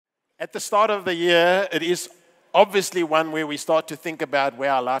At the start of the year, it is obviously one where we start to think about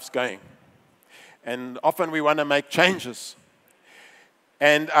where our life's going. And often we want to make changes.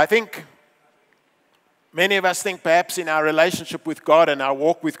 And I think many of us think perhaps in our relationship with God and our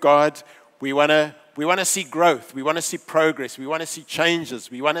walk with God, we want to see growth. We want to see progress. We want to see changes.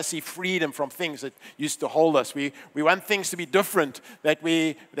 We want to see freedom from things that used to hold us. We want things to be different that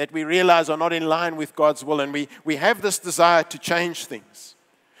we realize are not in line with God's will. And we have this desire to change things.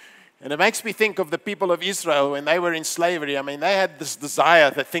 And it makes me think of the people of Israel when they were in slavery. I mean, they had this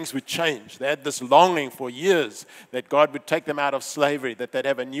desire that things would change. They had this longing for years that God would take them out of slavery, that they'd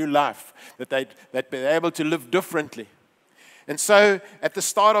have a new life, that they'd be able to live differently. And so at the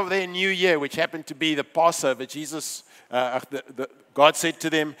start of their new year, which happened to be the Passover, God said to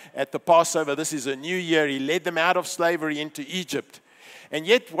them at the Passover, this is a new year. He led them out of slavery into Egypt. And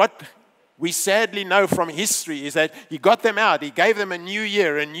yet what we sadly know from history is that he got them out. He gave them a new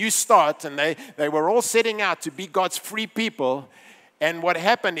year, a new start, and they were all setting out to be God's free people. And what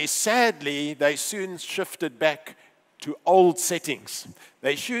happened is, sadly, they soon shifted back to old settings.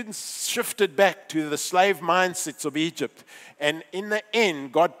 They soon shifted back to the slave mindsets of Egypt. And in the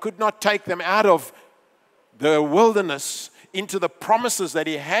end, God could not take them out of the wilderness into the promises that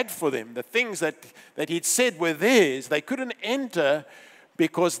he had for them, the things that he'd said were theirs. They couldn't enter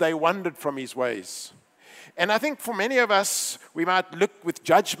because they wandered from his ways. And I think for many of us, we might look with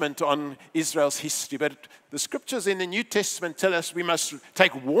judgment on Israel's history, but the scriptures in the New Testament tell us we must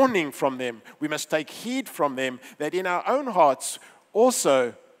take warning from them. We must take heed from them, that in our own hearts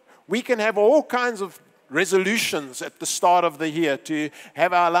also we can have all kinds of resolutions at the start of the year to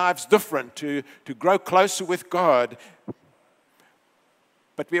have our lives different, to grow closer with God.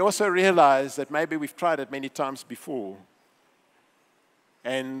 But we also realize that maybe we've tried it many times before.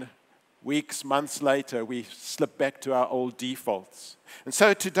 And weeks, months later, we slip back to our old defaults. And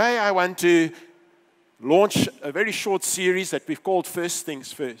so today I want to launch a very short series that we've called First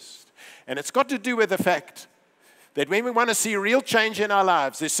Things First. And it's got to do with the fact that when we want to see real change in our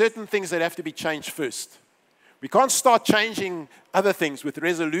lives, there's certain things that have to be changed first. We can't start changing other things with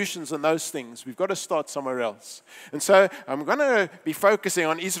resolutions and those things. We've got to start somewhere else. And so I'm going to be focusing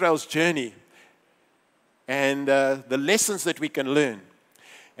on Israel's journey and the lessons that we can learn.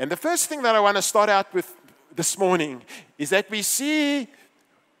 And the first thing that I want to start out with this morning is that we see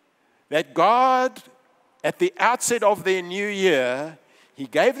that God, at the outset of their new year, he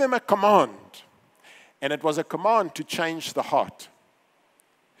gave them a command. And it was a command to change the heart.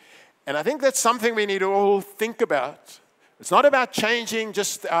 And I think that's something we need to all think about. It's not about changing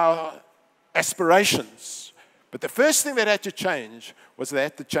just our aspirations. But the first thing that had to change was they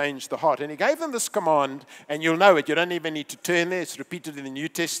had to change the heart. And he gave them this command, and you'll know it. You don't even need to turn there. It's repeated in the New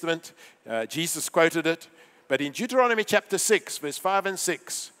Testament. Jesus quoted it. But in Deuteronomy chapter 6, verse 5 and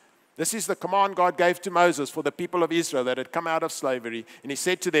 6, this is the command God gave to Moses for the people of Israel that had come out of slavery. And he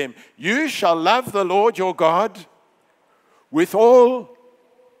said to them, "You shall love the Lord your God with all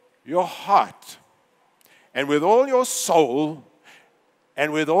your heart, and with all your soul,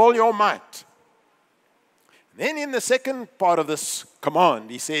 and with all your might." Then in the second part of this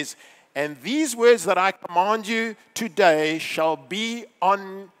command, he says, "And these words that I command you today shall be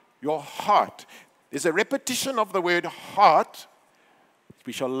on your heart." There's a repetition of the word heart.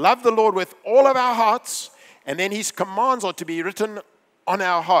 We shall love the Lord with all of our hearts, and then his commands are to be written on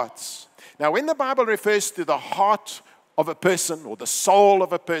our hearts. Now, when the Bible refers to the heart of a person or the soul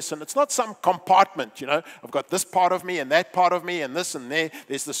of a person, it's not some compartment, I've got this part of me and that part of me and this and there.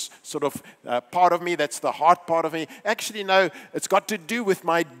 There's this sort of part of me that's the heart part of me. Actually, no, it's got to do with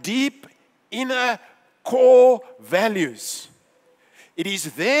my deep inner core values. It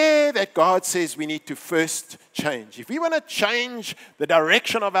is there that God says we need to first change. If we want to change the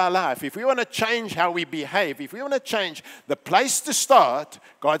direction of our life, if we want to change how we behave, if we want to change the place to start,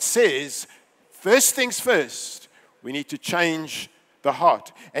 God says, first things first. We need to change the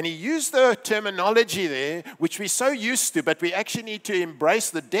heart. And he used the terminology there, which we're so used to, but we actually need to embrace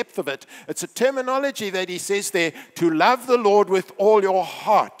the depth of it. It's a terminology that he says there, to love the Lord with all your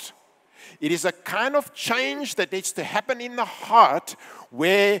heart. It is a kind of change that needs to happen in the heart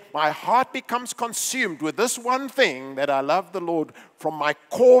where my heart becomes consumed with this one thing, that I love the Lord from my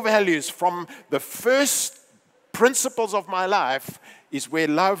core values, from the first principles of my life, is where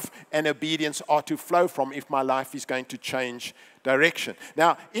love and obedience are to flow from if my life is going to change direction.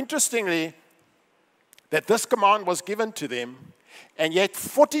 Now, interestingly, that this command was given to them, and yet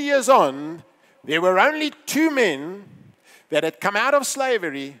 40 years on, there were only 2 men that had come out of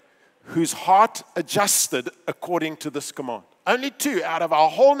slavery whose heart adjusted according to this command. Only 2 out of our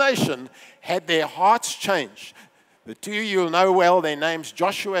whole nation had their hearts changed. The two you'll know well, their names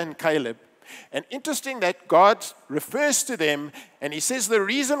Joshua and Caleb. And interesting that God refers to them, and he says the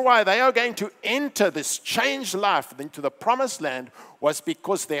reason why they are going to enter this changed life into the promised land was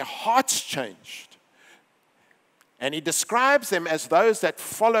because their hearts changed. And he describes them as those that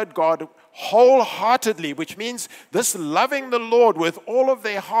followed God wholeheartedly, which means this loving the Lord with all of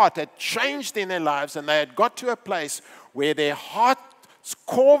their heart had changed in their lives, and they had got to a place where their heart's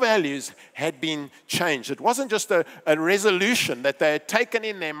core values had been changed. It wasn't just a resolution that they had taken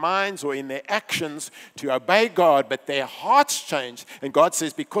in their minds or in their actions to obey God, but their hearts changed. And God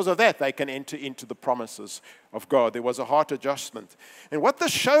says because of that, they can enter into the promises of God. There was a heart adjustment. And what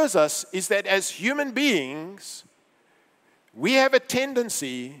this shows us is that as human beings, we have a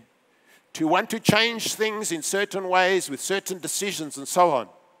tendency to want to change things in certain ways with certain decisions and so on.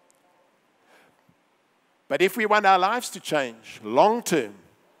 But if we want our lives to change long term,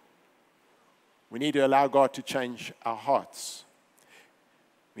 we need to allow God to change our hearts.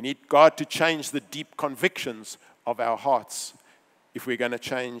 We need God to change the deep convictions of our hearts if we're going to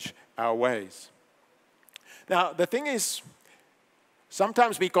change our ways. Now, the thing is,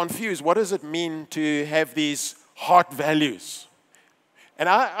 sometimes we confuse what does it mean to have these heart values. And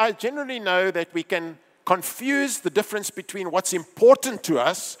I generally know that we can confuse the difference between what's important to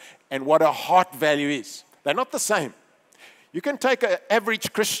us and what a heart value is. They're not the same. You can take an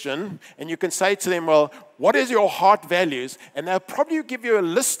average Christian and you can say to them, well, what is your heart values? And they'll probably give you a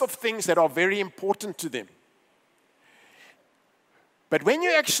list of things that are very important to them. But when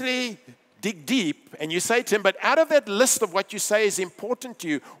you actually dig deep and you say to them, but out of that list of what you say is important to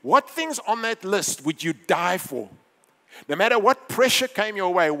you, what things on that list would you die for? No matter what pressure came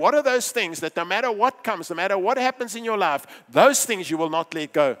your way, what are those things that no matter what comes, no matter what happens in your life, those things you will not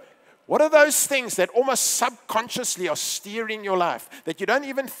let go? What are those things that almost subconsciously are steering your life, that you don't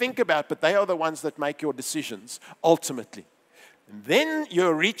even think about, but they are the ones that make your decisions ultimately? And then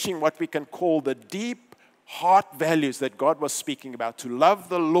you're reaching what we can call the deep heart values that God was speaking about, to love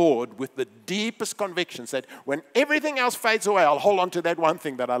the Lord with the deepest convictions, that when everything else fades away, I'll hold on to that one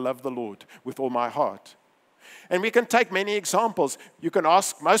thing, that I love the Lord with all my heart. And we can take many examples. You can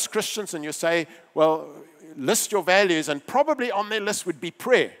ask most Christians and you say, well, list your values, and probably on their list would be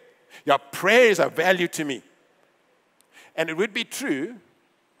prayer. Yeah, prayer is a value to me. And it would be true,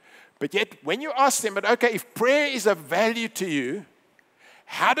 but yet when you ask them, but okay, if prayer is a value to you,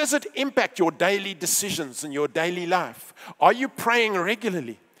 how does it impact your daily decisions and your daily life? Are you praying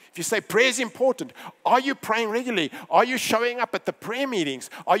regularly? If you say prayer is important, are you praying regularly? Are you showing up at the prayer meetings?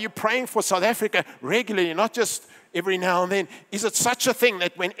 Are you praying for South Africa regularly, not just every now and then? Is it such a thing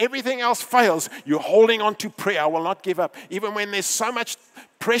that when everything else fails, you're holding on to prayer? I will not give up. Even when there's so much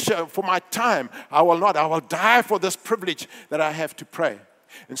pressure for my time, I will not. I will die for this privilege that I have to pray.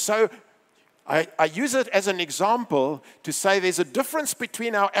 And so I use it as an example to say there's a difference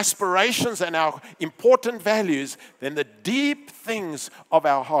between our aspirations and our important values than the deep things of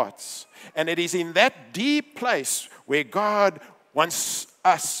our hearts. And it is in that deep place where God wants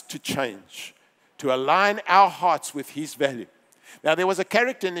us to change, to align our hearts with His value. Now, there was a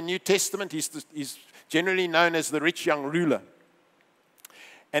character in the New Testament, he's generally known as the rich young ruler.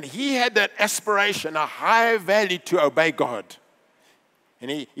 And he had that aspiration, a high value to obey God. And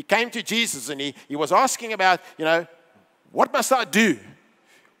he came to Jesus and he was asking about, what must I do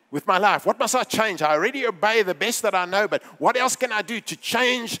with my life? What must I change? I already obey the best that I know, but what else can I do to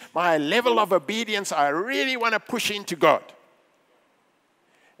change my level of obedience? I really want to push into God.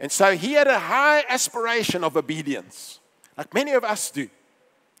 And so he had a high aspiration of obedience, like many of us do.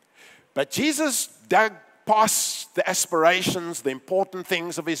 But Jesus dug past the aspirations, the important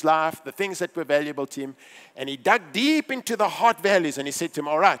things of his life, the things that were valuable to him, and he dug deep into the heart values, and he said to him,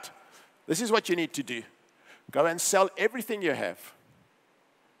 all right, this is what you need to do. Go and sell everything you have.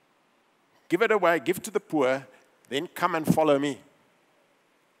 Give it away, give to the poor, then come and follow me.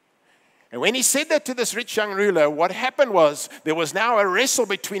 And when he said that to this rich young ruler, what happened was there was now a wrestle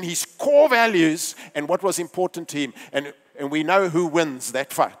between his core values and what was important to him. And we know who wins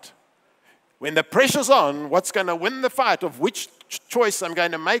that fight. When the pressure's on, what's going to win the fight of which choice I'm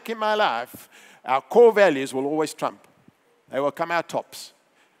going to make in my life, our core values will always trump. They will come out tops.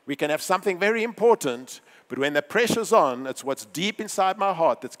 We can have something very important, but when the pressure's on, it's what's deep inside my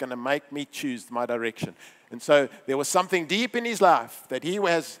heart that's going to make me choose my direction. And so there was something deep in his life that he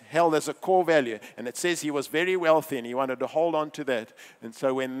was held as a core value. And it says he was very wealthy and he wanted to hold on to that. And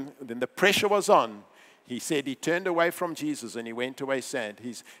so when the pressure was on, he said he turned away from Jesus and he went away sad.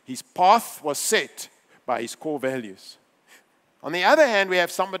 His path was set by his core values. On the other hand, we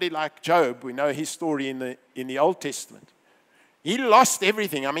have somebody like Job. We know his story in the Old Testament. He lost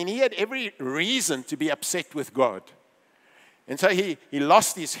everything. I mean, he had every reason to be upset with God. And so he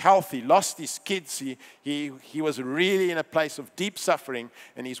lost his health, he lost his kids, he was really in a place of deep suffering.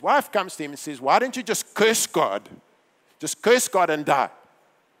 And his wife comes to him and says, why don't you just curse God? Just curse God and die.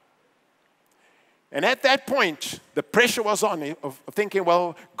 And at that point, the pressure was on him of thinking,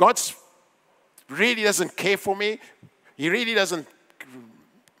 well, God really doesn't care for me. He really doesn't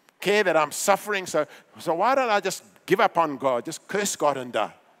care that I'm suffering. So why don't I just give up on God, just curse God and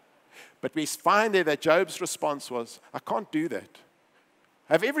die? But we find there that Job's response was, I can't do that.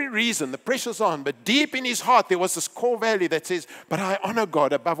 I have every reason, the pressure's on, but deep in his heart there was this core value that says, but I honor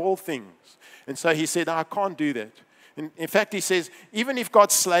God above all things. And so he said, no, I can't do that. In fact, he says, even if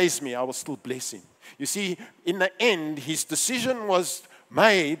God slays me, I will still bless him. You see, in the end, his decision was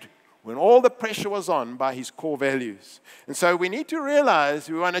made when all the pressure was on by his core values. And so we need to realize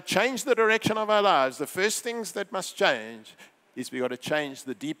we want to change the direction of our lives. The first things that must change is we've got to change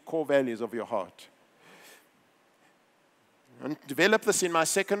the deep core values of your heart. And develop this in my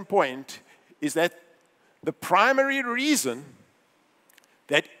second point is that the primary reason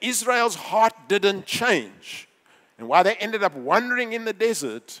that Israel's heart didn't change and why they ended up wandering in the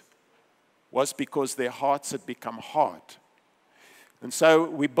desert was because their hearts had become hard. And so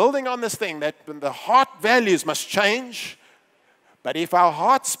we're building on this thing that the heart values must change, but if our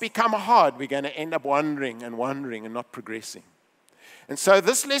hearts become hard, we're going to end up wandering and not progressing. And so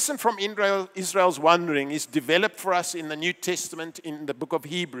this lesson from Israel's wandering is developed for us in the New Testament in the book of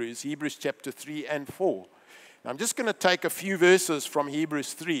Hebrews, Hebrews chapter 3 and 4. Now, I'm just going to take a few verses from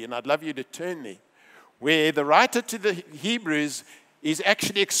Hebrews 3, and I'd love you to turn there, where the writer to the Hebrews is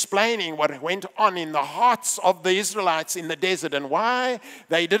actually explaining what went on in the hearts of the Israelites in the desert and why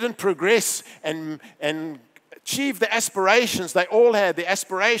they didn't progress and achieve the aspirations they all had, the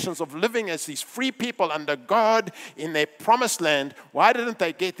aspirations of living as these free people under God in their promised land. Why didn't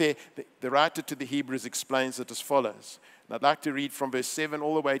they get there? The writer to the Hebrews explains it as follows. And I'd like to read from verse 7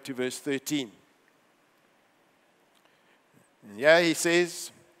 all the way to verse 13. And here he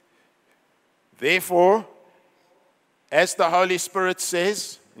says, therefore, as the Holy Spirit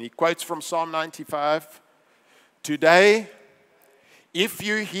says, and he quotes from Psalm 95, today, if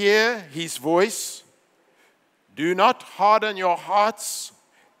you hear his voice, do not harden your hearts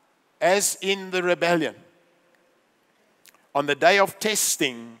as in the rebellion, on the day of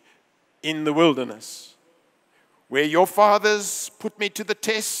testing in the wilderness, where your fathers put me to the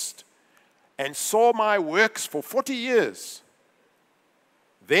test and saw my works for 40 years.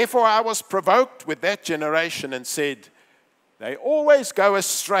 Therefore I was provoked with that generation and said, they always go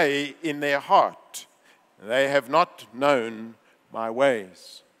astray in their heart. They have not known my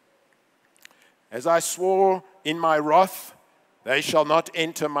ways. As I swore in my wrath, they shall not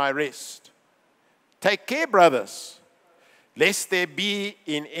enter my rest. Take care, brothers, lest there be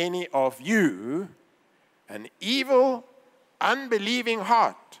in any of you an evil, unbelieving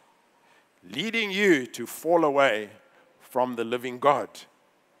heart, leading you to fall away from the living God.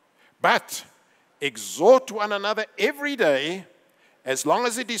 But exhort one another every day, as long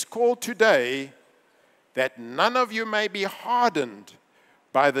as it is called today, that none of you may be hardened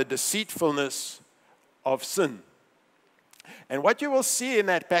by the deceitfulness of sin. And what you will see in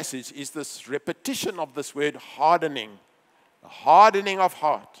that passage is this repetition of this word hardening, the hardening of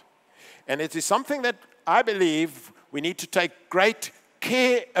heart. And it is something that I believe we need to take great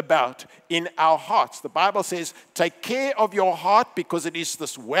care about in our hearts. The Bible says, take care of your heart because it is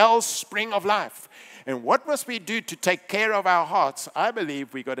this wellspring of life. And what must we do to take care of our hearts? I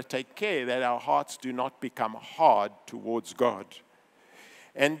believe we've got to take care that our hearts do not become hard towards God.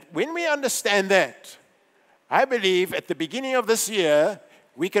 And when we understand that, I believe at the beginning of this year,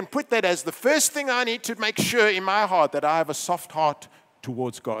 we can put that as the first thing I need to make sure in my heart that I have a soft heart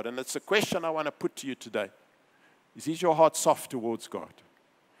towards God. And it's a question I want to put to you today. Is your heart soft towards God?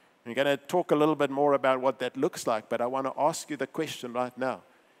 We're going to talk a little bit more about what that looks like, but I want to ask you the question right now.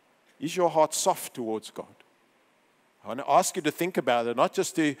 Is your heart soft towards God? I want to ask you to think about it, not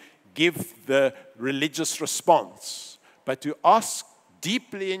just to give the religious response, but to ask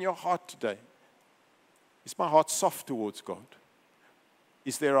deeply in your heart today, is my heart soft towards God?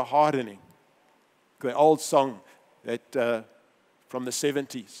 Is there a hardening? The old song that from the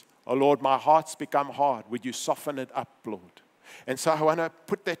 70s, oh Lord, my heart's become hard. Would you soften it up, Lord? And so I want to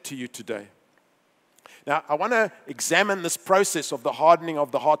put that to you today. Now, I want to examine this process of the hardening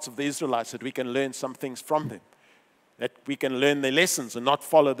of the hearts of the Israelites so that we can learn some things from them, that we can learn their lessons and not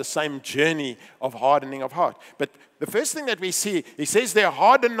follow the same journey of hardening of heart. But the first thing that we see, he says there,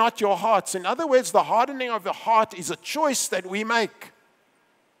 harden not your hearts. In other words, the hardening of the heart is a choice that we make.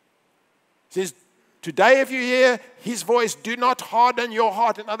 He says, Today, if you hear his voice, do not harden your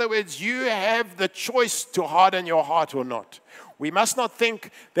heart. In other words, you have the choice to harden your heart or not. We must not think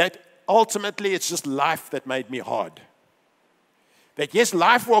that ultimately it's just life that made me hard. That yes,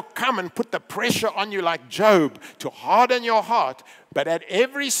 life will come and put the pressure on you like Job to harden your heart. But at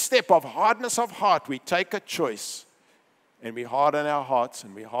every step of hardness of heart, we take a choice. And we harden our hearts,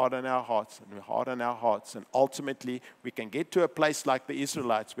 and we harden our hearts, and we harden our hearts. And ultimately, we can get to a place like the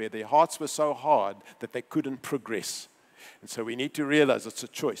Israelites where their hearts were so hard that they couldn't progress. And so we need to realize it's a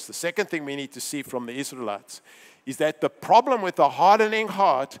choice. The second thing we need to see from the Israelites is that the problem with the hardening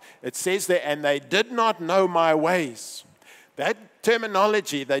heart, it says there, and they did not know my ways. That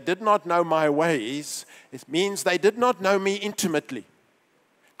terminology, they did not know my ways, it means they did not know me intimately.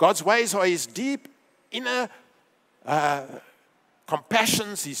 God's ways are his deep inner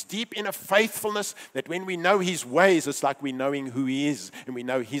compassions, his deep inner faithfulness, that when we know his ways, it's like we're knowing who he is and we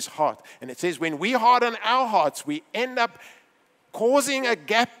know his heart. And it says when we harden our hearts, we end up causing a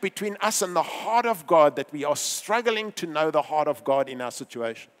gap between us and the heart of God, that we are struggling to know the heart of God in our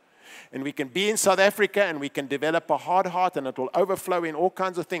situation. And we can be in South Africa and we can develop a hard heart and it will overflow in all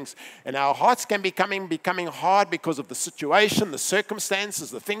kinds of things. And our hearts can be becoming hard because of the situation, the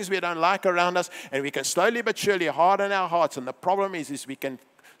circumstances, the things we don't like around us. And we can slowly but surely harden our hearts. And the problem is we can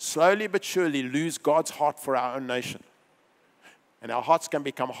slowly but surely lose God's heart for our own nation. And our hearts can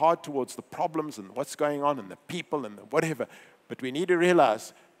become hard towards the problems and what's going on and the people and the whatever. But we need to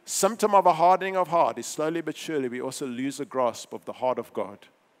realize, symptom of a hardening of heart is slowly but surely we also lose a grasp of the heart of God.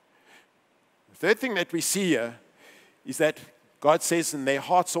 The third thing that we see here is that God says, and their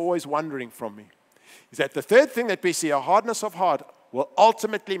hearts are always wandering from me. Is that the third thing that we see, a hardness of heart, will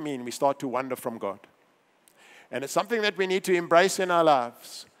ultimately mean we start to wander from God. And it's something that we need to embrace in our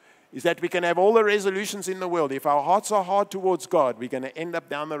lives, is that we can have all the resolutions in the world. If our hearts are hard towards God, we're going to end up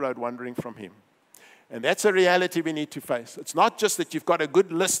down the road wandering from him. And that's a reality we need to face. It's not just that you've got a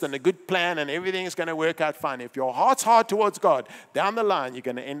good list and a good plan and everything is going to work out fine. If your heart's hard towards God, down the line, you're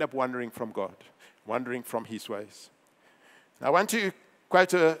going to end up wandering from God, wandering from his ways. Now, I want to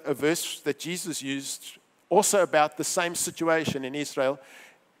quote a verse that Jesus used also about the same situation in Israel.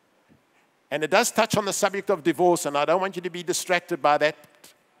 And it does touch on the subject of divorce, and I don't want you to be distracted by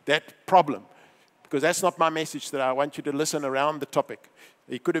that problem, because that's not my message today. I want you to listen around the topic.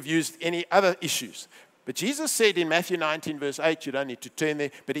 He could have used any other issues. But Jesus said in Matthew 19, verse 8, you don't need to turn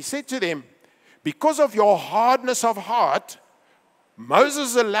there, but he said to them, because of your hardness of heart,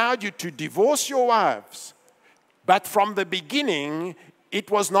 Moses allowed you to divorce your wives, but from the beginning, it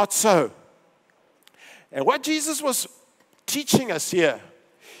was not so. And what Jesus was teaching us here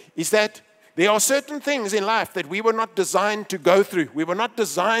is that there are certain things in life that we were not designed to go through. We were not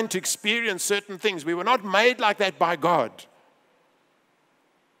designed to experience certain things. We were not made like that by God.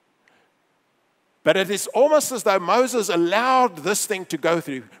 But it is almost as though Moses allowed this thing to go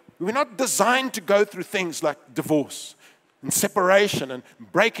through. We're not designed to go through things like divorce and separation and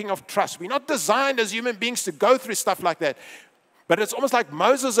breaking of trust. We're not designed as human beings to go through stuff like that. But it's almost like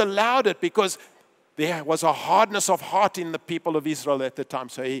Moses allowed it because there was a hardness of heart in the people of Israel at the time.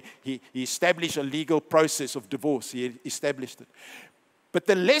 So he established a legal process of divorce. He established it. But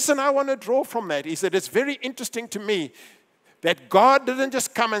the lesson I want to draw from that is that it's very interesting to me that God didn't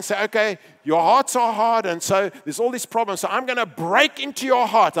just come and say, okay, your hearts are hard and so there's all these problems. So I'm going to break into your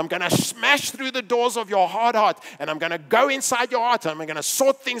heart. I'm going to smash through the doors of your hard heart and I'm going to go inside your heart and I'm going to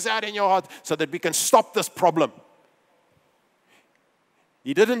sort things out in your heart so that we can stop this problem.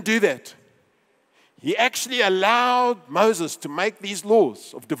 He didn't do that. He actually allowed Moses to make these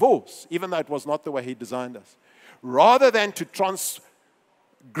laws of divorce, even though it was not the way he designed us. Rather than to transgress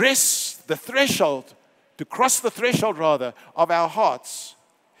the threshold, to cross the threshold, rather, of our hearts,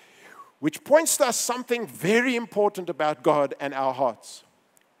 which points to us something very important about God and our hearts.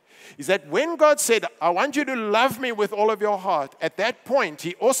 Is that when God said, I want you to love me with all of your heart, at that point,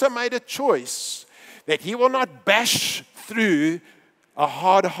 he also made a choice that he will not bash through a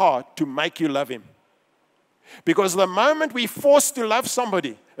hard heart to make you love him. Because the moment we're forced to love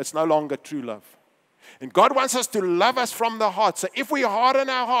somebody, it's no longer true love. And God wants us to love us from the heart. So if we harden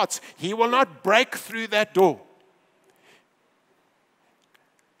our hearts, he will not break through that door.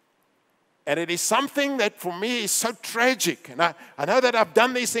 And it is something that for me is so tragic. And I know that I've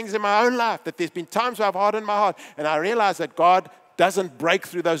done these things in my own life, that there's been times where I've hardened my heart. And I realize that God doesn't break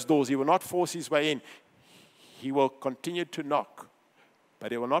through those doors. He will not force his way in. He will continue to knock,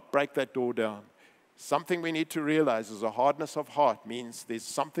 but he will not break that door down. Something we need to realize is a hardness of heart means there's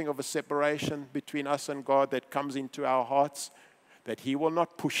something of a separation between us and God that comes into our hearts that he will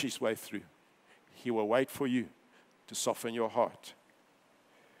not push his way through. He will wait for you to soften your heart.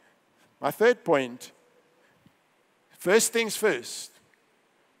 My third point First things first,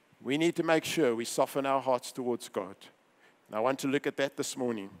 we need to make sure we soften our hearts towards God. And I want to look at that this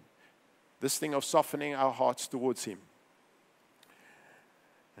morning. This thing of softening our hearts towards Him.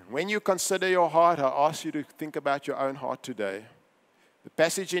 And when you consider your heart, I ask you to think about your own heart today. The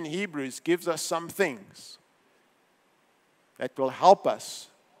passage in Hebrews gives us some things that will help us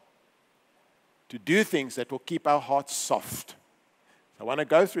to do things that will keep our hearts soft. I want to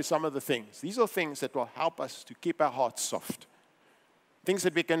go through some of the things. These are things that will help us to keep our hearts soft. Things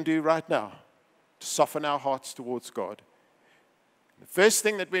that we can do right now to soften our hearts towards God. The first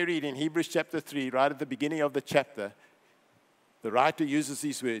thing that we read in Hebrews chapter 3, right at the beginning of the chapter, the writer uses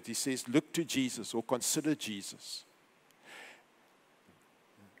these words. He says, look to Jesus or consider Jesus.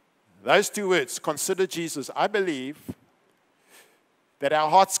 Those two words, consider Jesus, I believe that our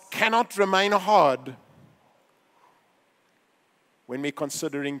hearts cannot remain hard when we're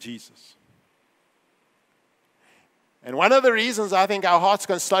considering Jesus. And one of the reasons I think our hearts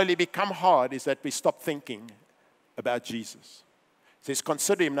can slowly become hard is that we stop thinking about Jesus. It says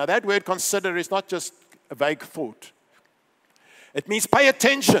consider Him. Now that word consider is not just a vague thought. It means pay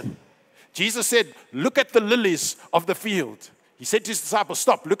attention. Jesus said, look at the lilies of the field. He said to His disciples,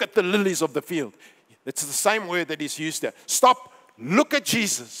 stop, look at the lilies of the field. It's the same word that is used there. Stop, look at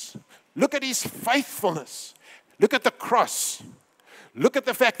Jesus. Look at His faithfulness. Look at the cross. Look at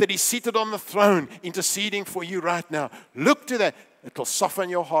the fact that He's seated on the throne interceding for you right now. Look to that. It will soften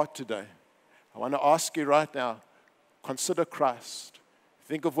your heart today. I want to ask you right now, consider Christ.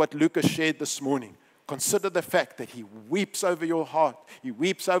 Think of what Lucas shared this morning. Consider the fact that He weeps over your heart. He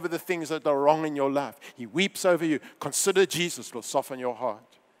weeps over the things that are wrong in your life. He weeps over you. Consider Jesus. It will soften your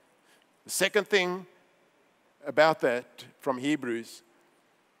heart. The second thing about that from Hebrews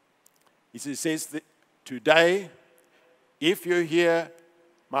is it says that today, if you hear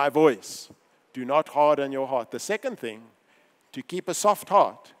my voice, do not harden your heart. The second thing to keep a soft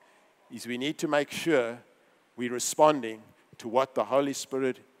heart is we need to make sure we're responding to what the Holy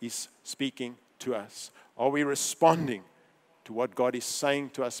Spirit is speaking to us. Are we responding to what God is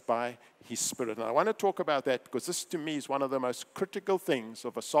saying to us by His Spirit? And I want to talk about that because this to me is one of the most critical things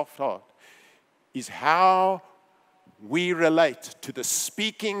of a soft heart, is how we relate to the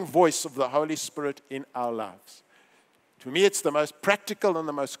speaking voice of the Holy Spirit in our lives. To me, it's the most practical and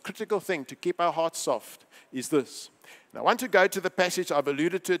the most critical thing to keep our hearts soft is this. And I want to go to the passage, I've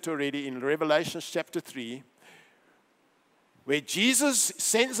alluded to it already, in Revelation chapter 3, where Jesus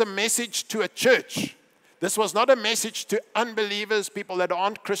sends a message to a church. This was not a message to unbelievers, people that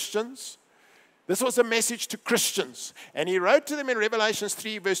aren't Christians. This was a message to Christians. And He wrote to them in Revelation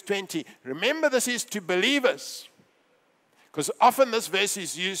 3, verse 20, remember this is to believers. Because often this verse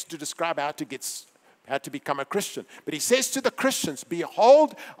is used to describe how to become a Christian. But He says to the Christians,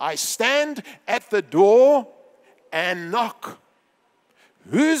 behold, I stand at the door and knock.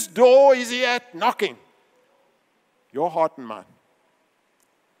 Whose door is He at knocking? Your heart and mine.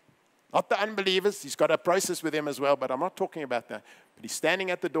 Not the unbelievers. He's got a process with them as well, but I'm not talking about that. But He's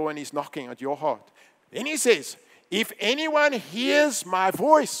standing at the door and He's knocking at your heart. Then He says, if anyone hears my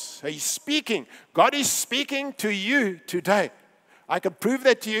voice, He's speaking. God is speaking to you today. I can prove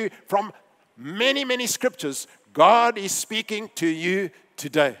that to you from many, many scriptures. God is speaking to you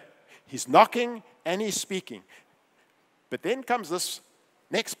today. He's knocking and He's speaking. But then comes this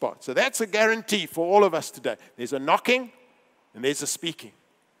next part. So that's a guarantee for all of us today. There's a knocking and there's a speaking.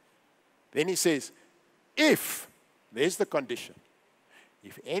 Then He says, there's the condition.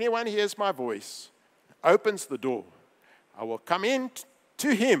 If anyone hears my voice, opens the door, I will come in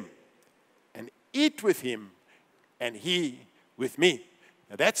to him and eat with him and he with me.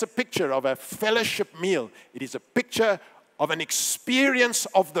 Now that's a picture of a fellowship meal. It is a picture of an experience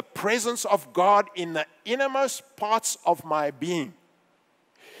of the presence of God in the innermost parts of my being.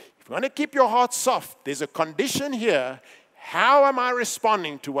 If you want to keep your heart soft, there's a condition here. How am I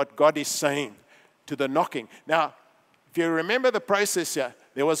responding to what God is saying, to the knocking? Now, if you remember the process here,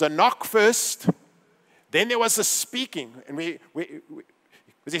 there was a knock first, then there was a speaking. And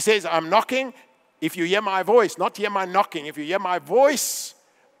because He says, I'm knocking, if you hear my voice, not hear my knocking. If you hear my voice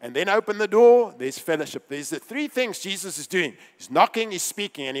and then open the door, there's fellowship. There's the three things Jesus is doing. He's knocking, He's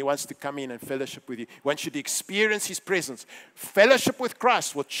speaking, and He wants to come in and fellowship with you. He wants you to experience His presence. Fellowship with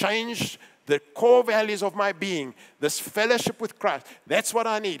Christ will change the core values of my being. This fellowship with Christ, that's what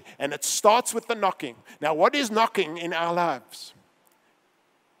I need. And it starts with the knocking. Now, what is knocking in our lives?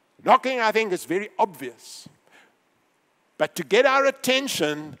 Knocking, I think, is very obvious. But to get our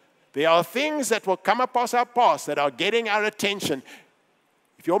attention, there are things that will come across our past that are getting our attention.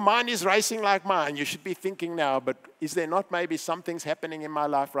 If your mind is racing like mine, you should be thinking now, but is there not maybe some things happening in my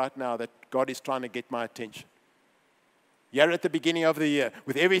life right now that God is trying to get my attention? Here at the beginning of the year,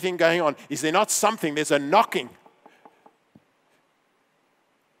 with everything going on, is there not something? There's a knocking.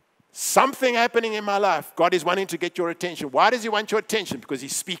 Something happening in my life. God is wanting to get your attention. Why does He want your attention? Because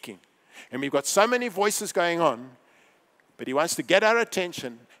He's speaking. And we've got so many voices going on, but He wants to get our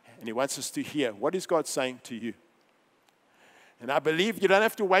attention, and He wants us to hear. What is God saying to you? And I believe you don't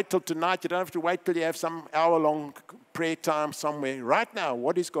have to wait till tonight. You don't have to wait till you have some hour-long prayer time somewhere. Right now,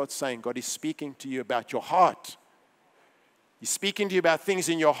 what is God saying? God is speaking to you about your heart. He's speaking to you about things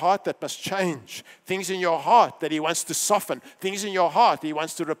in your heart that must change, things in your heart that He wants to soften, things in your heart He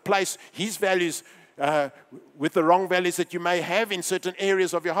wants to replace His values with the wrong values that you may have in certain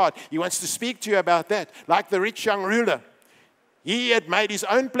areas of your heart. He wants to speak to you about that, like the rich young ruler. He had made his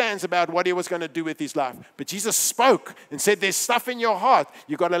own plans about what he was going to do with his life. But Jesus spoke and said, there's stuff in your heart.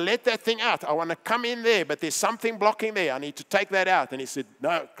 You've got to let that thing out. I want to come in there, but there's something blocking there. I need to take that out. And he said,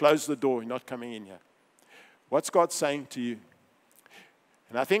 no, close the door. You're not coming in here. What's God saying to you?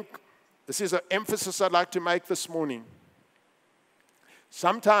 And I think this is an emphasis I'd like to make this morning.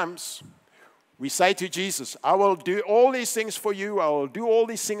 Sometimes we say to Jesus, I will do all these things for you. I will do all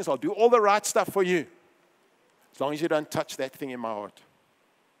these things. I'll do all the right stuff for you. As long as you don't touch that thing in my heart.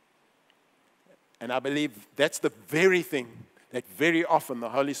 And I believe that's the very thing that very often the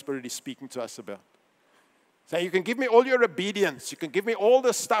Holy Spirit is speaking to us about. So you can give me all your obedience. You can give me all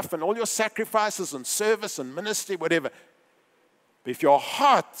the stuff and all your sacrifices and service and ministry, whatever. But if your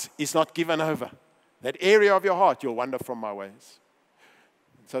heart is not given over, that area of your heart, you'll wander from my ways.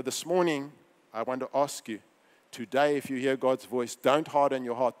 And so this morning, I want to ask you, today, if you hear God's voice, don't harden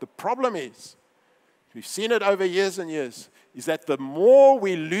your heart. The problem is, we've seen it over years and years, is that the more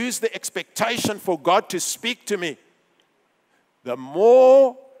we lose the expectation for God to speak to me, the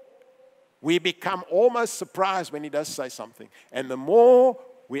more we become almost surprised when He does say something. And the more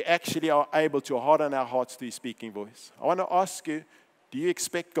we actually are able to harden our hearts to His speaking voice. I want to ask you, do you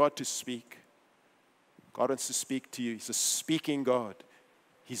expect God to speak? God wants to speak to you. He's a speaking God.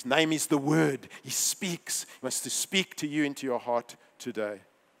 His name is the Word. He speaks. He wants to speak to you into your heart today.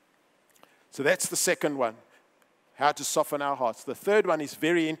 So that's the second one, how to soften our hearts. The third one is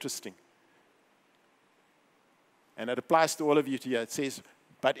very interesting. And it applies to all of you here. It says,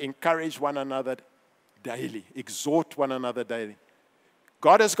 but encourage one another daily. Exhort one another daily.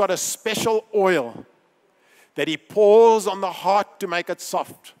 God has got a special oil that He pours on the heart to make it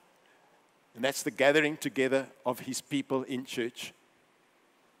soft. And that's the gathering together of His people in church.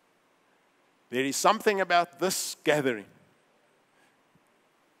 There is something about this gathering.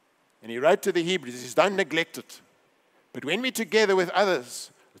 And He wrote to the Hebrews, He says, don't neglect it. But when we're together with others,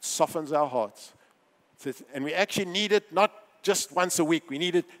 it softens our hearts. And we actually need it not just once a week. We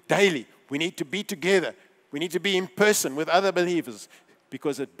need it daily. We need to be together. We need to be in person with other believers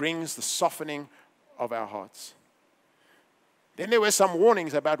because it brings the softening of our hearts. Then there were some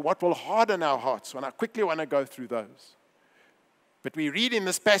warnings about what will harden our hearts, and I quickly want to go through those. But we read in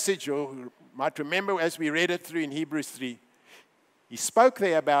this passage, or you might remember as we read it through in Hebrews 3, he spoke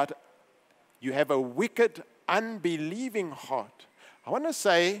there about you have a wicked, unbelieving heart. I want to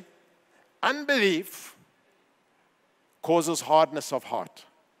say unbelief causes hardness of heart.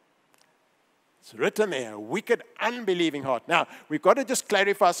 It's written there, a wicked, unbelieving heart. Now, we've got to just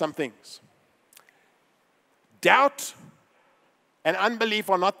clarify some things. Doubt and unbelief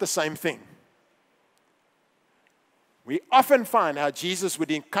are not the same thing. We often find how Jesus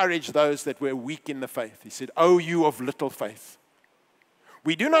would encourage those that were weak in the faith. He said, "O you of little faith."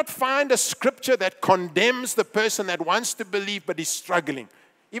 We do not find a scripture that condemns the person that wants to believe but is struggling.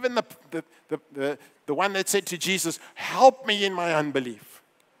 Even the one that said to Jesus, "Help me in my unbelief."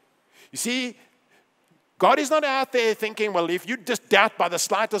 You see, God is not out there thinking, well, if you just doubt by the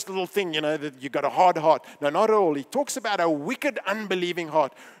slightest little thing, you know, that you've got a hard heart. No, not at all. He talks about a wicked, unbelieving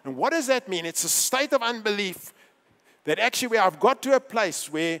heart. And what does that mean? It's a state of unbelief that actually I've got to a place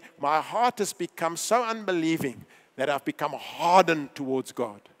where my heart has become so unbelieving that I've become hardened towards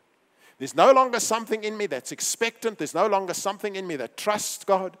God. There's no longer something in me that's expectant. There's no longer something in me that trusts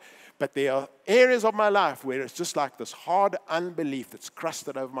God. But there are areas of my life where it's just like this hard unbelief that's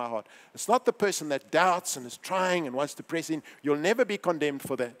crusted over my heart. It's not the person that doubts and is trying and wants to press in. You'll never be condemned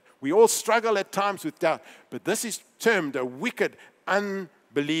for that. We all struggle at times with doubt. But this is termed a wicked,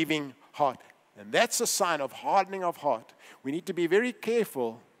 unbelieving heart. And that's a sign of hardening of heart. We need to be very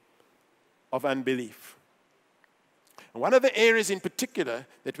careful of unbelief. And one of the areas in particular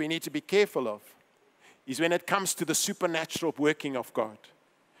that we need to be careful of is when it comes to the supernatural working of God.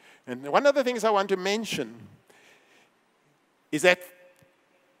 And one of the things I want to mention is that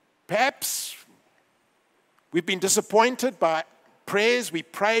perhaps we've been disappointed by prayers we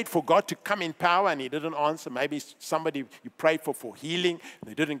prayed for God to come in power and He didn't answer. Maybe somebody you prayed for healing and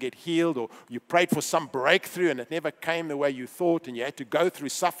they didn't get healed, or you prayed for some breakthrough and it never came the way you thought and you had to go through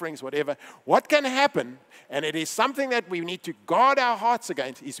sufferings, whatever. What can happen, and it is something that we need to guard our hearts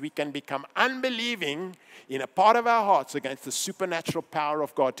against, is we can become unbelieving in a part of our hearts against the supernatural power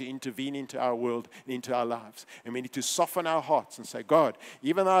of God to intervene into our world, into our lives. And we need to soften our hearts and say, God,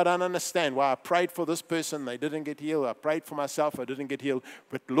 even though I don't understand why I prayed for this person, they didn't get healed. I prayed for myself, I didn't get healed.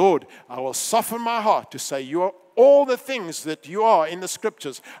 But Lord, I will soften my heart to say, you are all the things that you are in the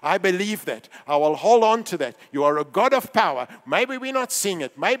scriptures. I believe that. I will hold on to that. You are a God of power. Maybe we're not seeing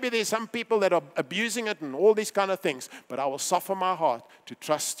it. Maybe there's some people that are abusing it and all these kind of things. But I will soften my heart to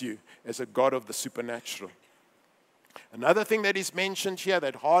trust you as a God of the supernatural. Another thing that is mentioned here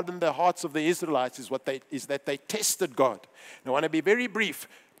that hardened the hearts of the Israelites is that they tested God. Now, I want to be very brief.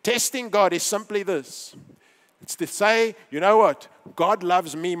 Testing God is simply this. It's to say, you know what? God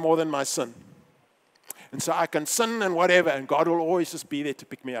loves me more than my sin. And so I can sin and whatever, and God will always just be there to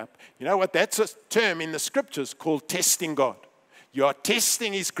pick me up. You know what? That's a term in the scriptures called testing God. You are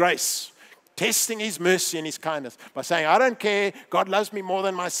testing His grace, testing His mercy and His kindness by saying, I don't care. God loves me more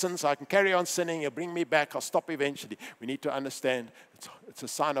than my sins. I can carry on sinning. He'll bring me back. I'll stop eventually. We need to understand it's a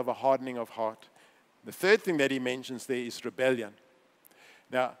sign of a hardening of heart. The third thing that he mentions there is rebellion.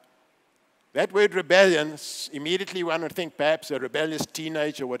 Now, that word rebellion, immediately one would think perhaps a rebellious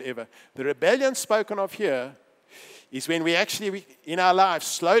teenager or whatever. The rebellion spoken of here is when we actually, in our lives,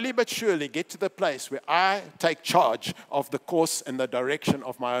 slowly but surely get to the place where I take charge of the course and the direction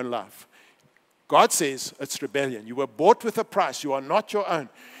of my own life. God says it's rebellion. You were bought with a price. You are not your own.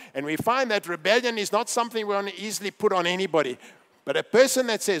 And we find that rebellion is not something we want to easily put on anybody. But a person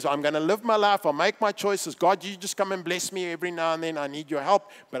that says, I'm going to live my life, I'll make my choices. God, you just come and bless me every now and then. I need your help,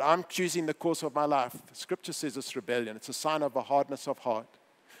 but I'm choosing the course of my life. The scripture says it's rebellion. It's a sign of a hardness of heart.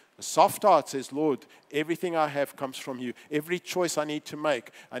 A soft heart says, Lord, everything I have comes from you. Every choice I need to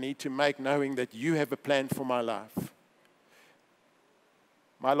make knowing that you have a plan for my life.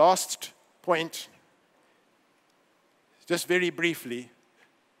 My last point, just very briefly,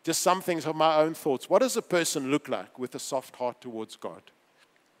 just some things of my own thoughts. What does a person look like with a soft heart towards God?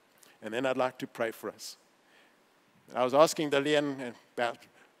 And then I'd like to pray for us. I was asking Dalian about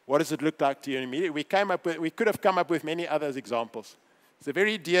what does it look like to you. And immediately we could have come up with many other examples. There's a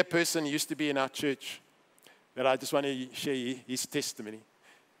very dear person used to be in our church that I just want to share his testimony.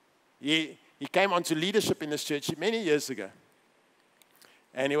 He came onto leadership in this church many years ago.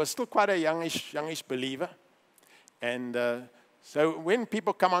 And he was still quite a youngish believer. And so when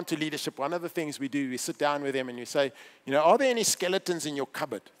people come onto leadership, one of the things we do, we sit down with them and we say, are there any skeletons in your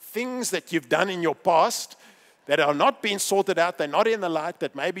cupboard? Things that you've done in your past that are not being sorted out, they're not in the light,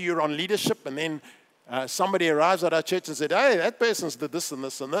 that maybe you're on leadership and then somebody arrives at our church and said, hey, that person's did this and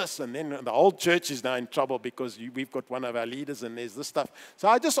this and this. And then the whole church is now in trouble because we've got one of our leaders and there's this stuff. So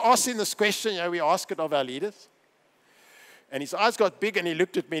I just asked him this question, we ask it of our leaders. And his eyes got big and he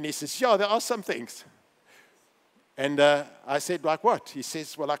looked at me and he says, yeah, there are some things. And I said, like what? He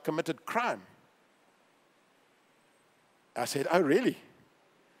says, well, I committed crime. I said, oh, really?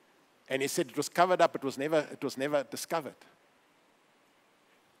 And he said it was covered up. It was never discovered.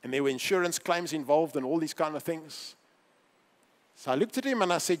 And there were insurance claims involved and all these kind of things. So I looked at him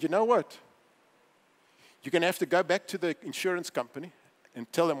and I said, you know what? You're going to have to go back to the insurance company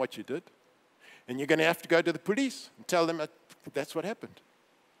and tell them what you did. And you're going to have to go to the police and tell them that's what happened.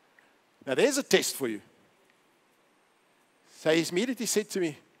 Now, there's a test for you. So he immediately said to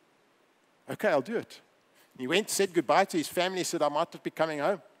me, okay, I'll do it. He went, said goodbye to his family. He said, I might not be coming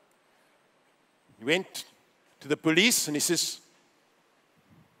home. He went to the police and he says,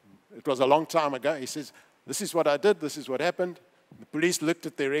 it was a long time ago. He says, this is what I did. This is what happened. The police looked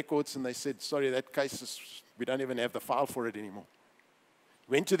at their records and they said, sorry, that case we don't even have the file for it anymore.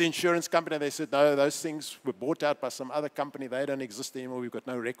 Went to the insurance company and they said, no, those things were bought out by some other company. They don't exist anymore. We've got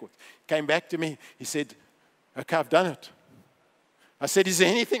no records. Came back to me. He said, okay, I've done it. I said, is there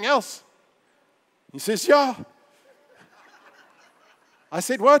anything else? He says, yeah. I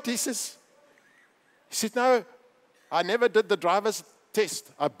said, what? He said, no, I never did the driver's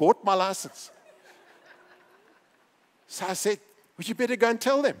test. I bought my license. So I said, well, you better go and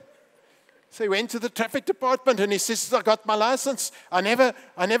tell them. So he went to the traffic department and he says, I got my license. I never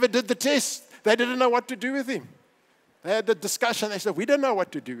did the test. They didn't know what to do with him. They had the discussion. They said, we don't know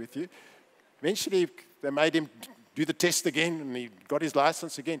what to do with you. Eventually, they made him do the test again, and he got his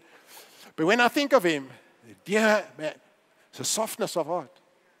license again. But when I think of him, dear man, it's a softness of heart.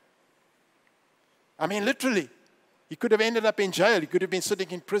 I mean, literally, he could have ended up in jail. He could have been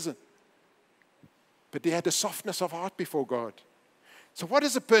sitting in prison. But he had a softness of heart before God. So what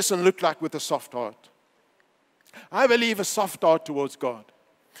does a person look like with a soft heart? I believe a soft heart towards God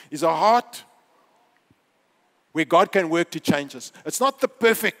is a heart where God can work to change us. It's not the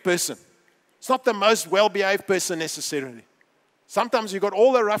perfect person. It's not the most well-behaved person necessarily. Sometimes you've got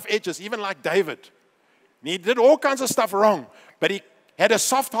all the rough edges, even like David. And he did all kinds of stuff wrong, but he had a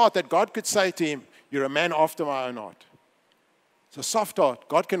soft heart that God could say to him, you're a man after my own heart. It's a soft heart.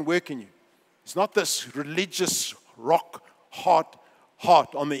 God can work in you. It's not this religious, rock-hard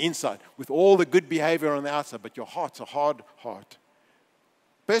heart on the inside with all the good behavior on the outside, but your heart's a hard heart.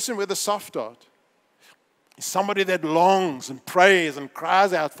 A person with a soft heart is somebody that longs and prays and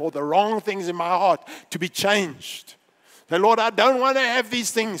cries out for the wrong things in my heart to be changed. Say, Lord, I don't want to have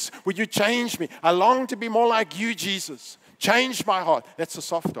these things. Would you change me? I long to be more like you, Jesus. Change my heart. That's a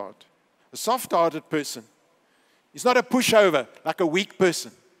soft heart. A soft-hearted person is not a pushover like a weak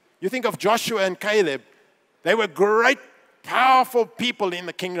person. You think of Joshua and Caleb. They were great, powerful people in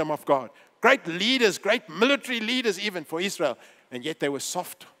the kingdom of God. Great leaders, great military leaders even for Israel. And yet they were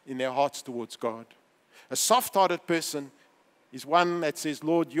soft in their hearts towards God. A soft-hearted person is one that says,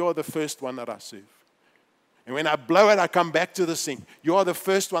 Lord, you're the first one that I serve. And when I blow it, I come back to this thing. You are the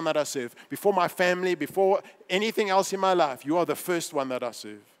first one that I serve. Before my family, before anything else in my life, you are the first one that I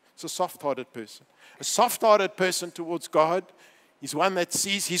serve. It's a soft-hearted person. A soft-hearted person towards God is one that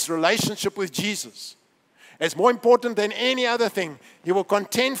sees his relationship with Jesus as more important than any other thing. He will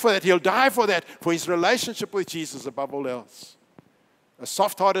contend for that. He'll die for that, for his relationship with Jesus above all else. A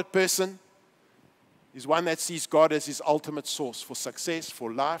soft-hearted person is one that sees God as his ultimate source for success,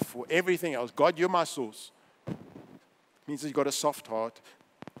 for life, for everything else. God, you're my source. It means he's got a soft heart.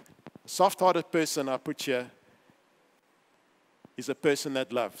 A soft-hearted person, I put here, is a person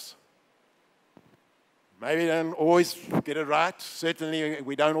that loves. Maybe they don't always get it right. Certainly,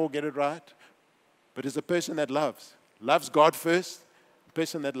 we don't all get it right. But it's a person that loves. Loves God first. A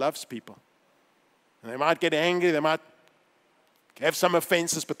person that loves people. And they might get angry. They might have some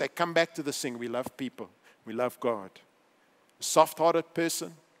offenses, but they come back to this thing. We love people. We love God. A soft-hearted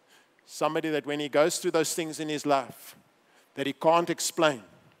person. Somebody that when he goes through those things in his life that he can't explain.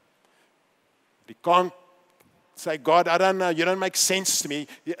 He can't say, God, I don't know. You don't make sense to me.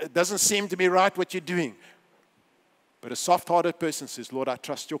 It doesn't seem to be right what you're doing. But a soft-hearted person says, Lord, I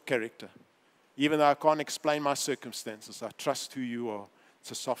trust your character. Even though I can't explain my circumstances, I trust who you are.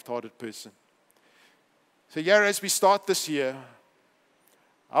 It's a soft-hearted person. So here, as we start this year,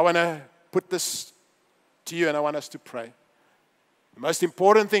 I want to put this to you and I want us to pray. The most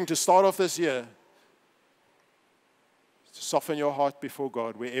important thing to start off this year is to soften your heart before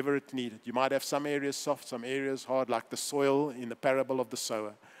God wherever it's needed. You might have some areas soft, some areas hard, like the soil in the parable of the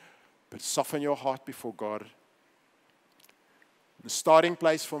sower. But soften your heart before God. The starting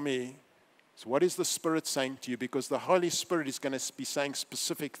place for me is what is the Spirit saying to you? Because the Holy Spirit is going to be saying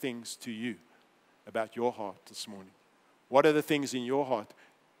specific things to you about your heart this morning. What are the things in your heart?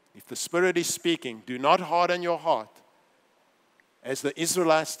 If the Spirit is speaking, do not harden your heart as the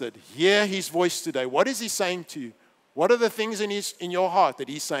Israelites did. Hear his voice today. What is he saying to you? What are the things in your heart that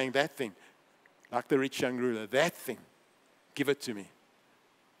he's saying? That thing, like the rich young ruler, that thing, give it to me.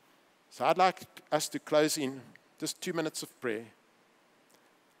 So I'd like us to close in just 2 minutes of prayer.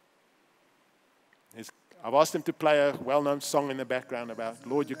 I've asked him to play a well-known song in the background about,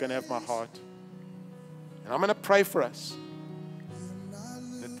 Lord, you can have my heart. And I'm going to pray for us.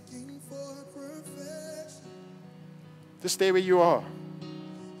 Just stay where you are.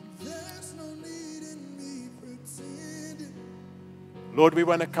 Lord, we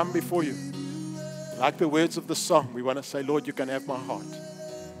want to come before you. Like the words of the song, we want to say, Lord, you can have my heart.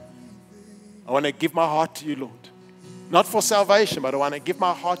 I want to give my heart to you, Lord. Not for salvation, but I want to give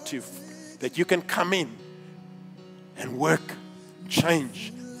my heart to you, that you can come in and work,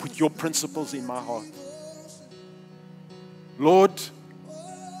 change, put your principles in my heart. Lord,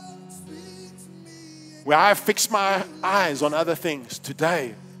 where I fix my eyes on other things,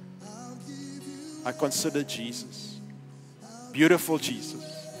 today, I consider Jesus. Beautiful Jesus.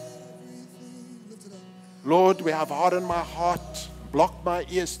 Lord, where I've hardened my heart, blocked my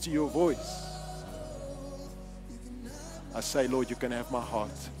ears to your voice, I say, Lord, you can have my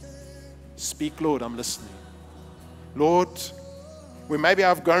heart. Speak, Lord, I'm listening. Lord, where maybe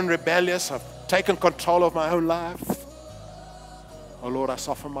I've grown rebellious, I've taken control of my own life, oh Lord, I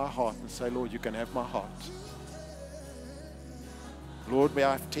soften my heart and say, Lord, you can have my heart. Lord, where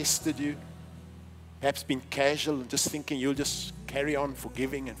I've tested you, perhaps been casual and just thinking you'll just carry on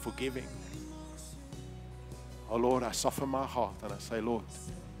forgiving and forgiving. Oh Lord, I soften my heart and I say, Lord,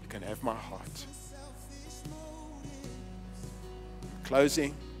 you can have my heart. In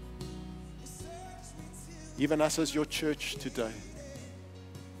closing, even us as your church today,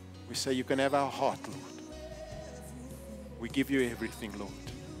 We say, you can have our heart, Lord. We give you everything, Lord.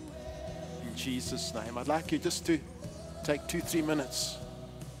 In Jesus' name. I'd like you just to take 2-3 minutes.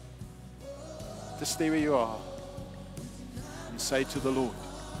 Just stay where you are and say to the Lord,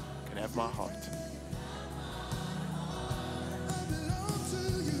 you can have my heart.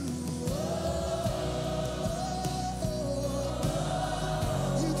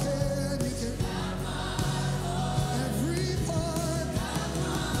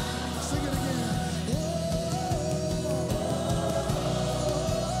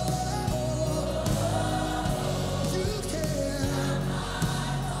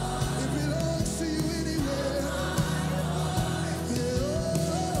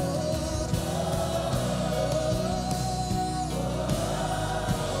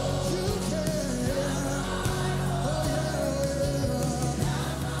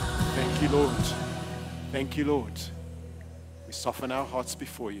 Thank you, Lord. Thank you, Lord. We soften our hearts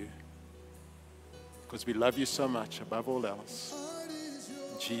before you because we love you so much above all else.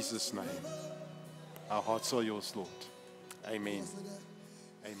 In Jesus' name, our hearts are yours, Lord. Amen.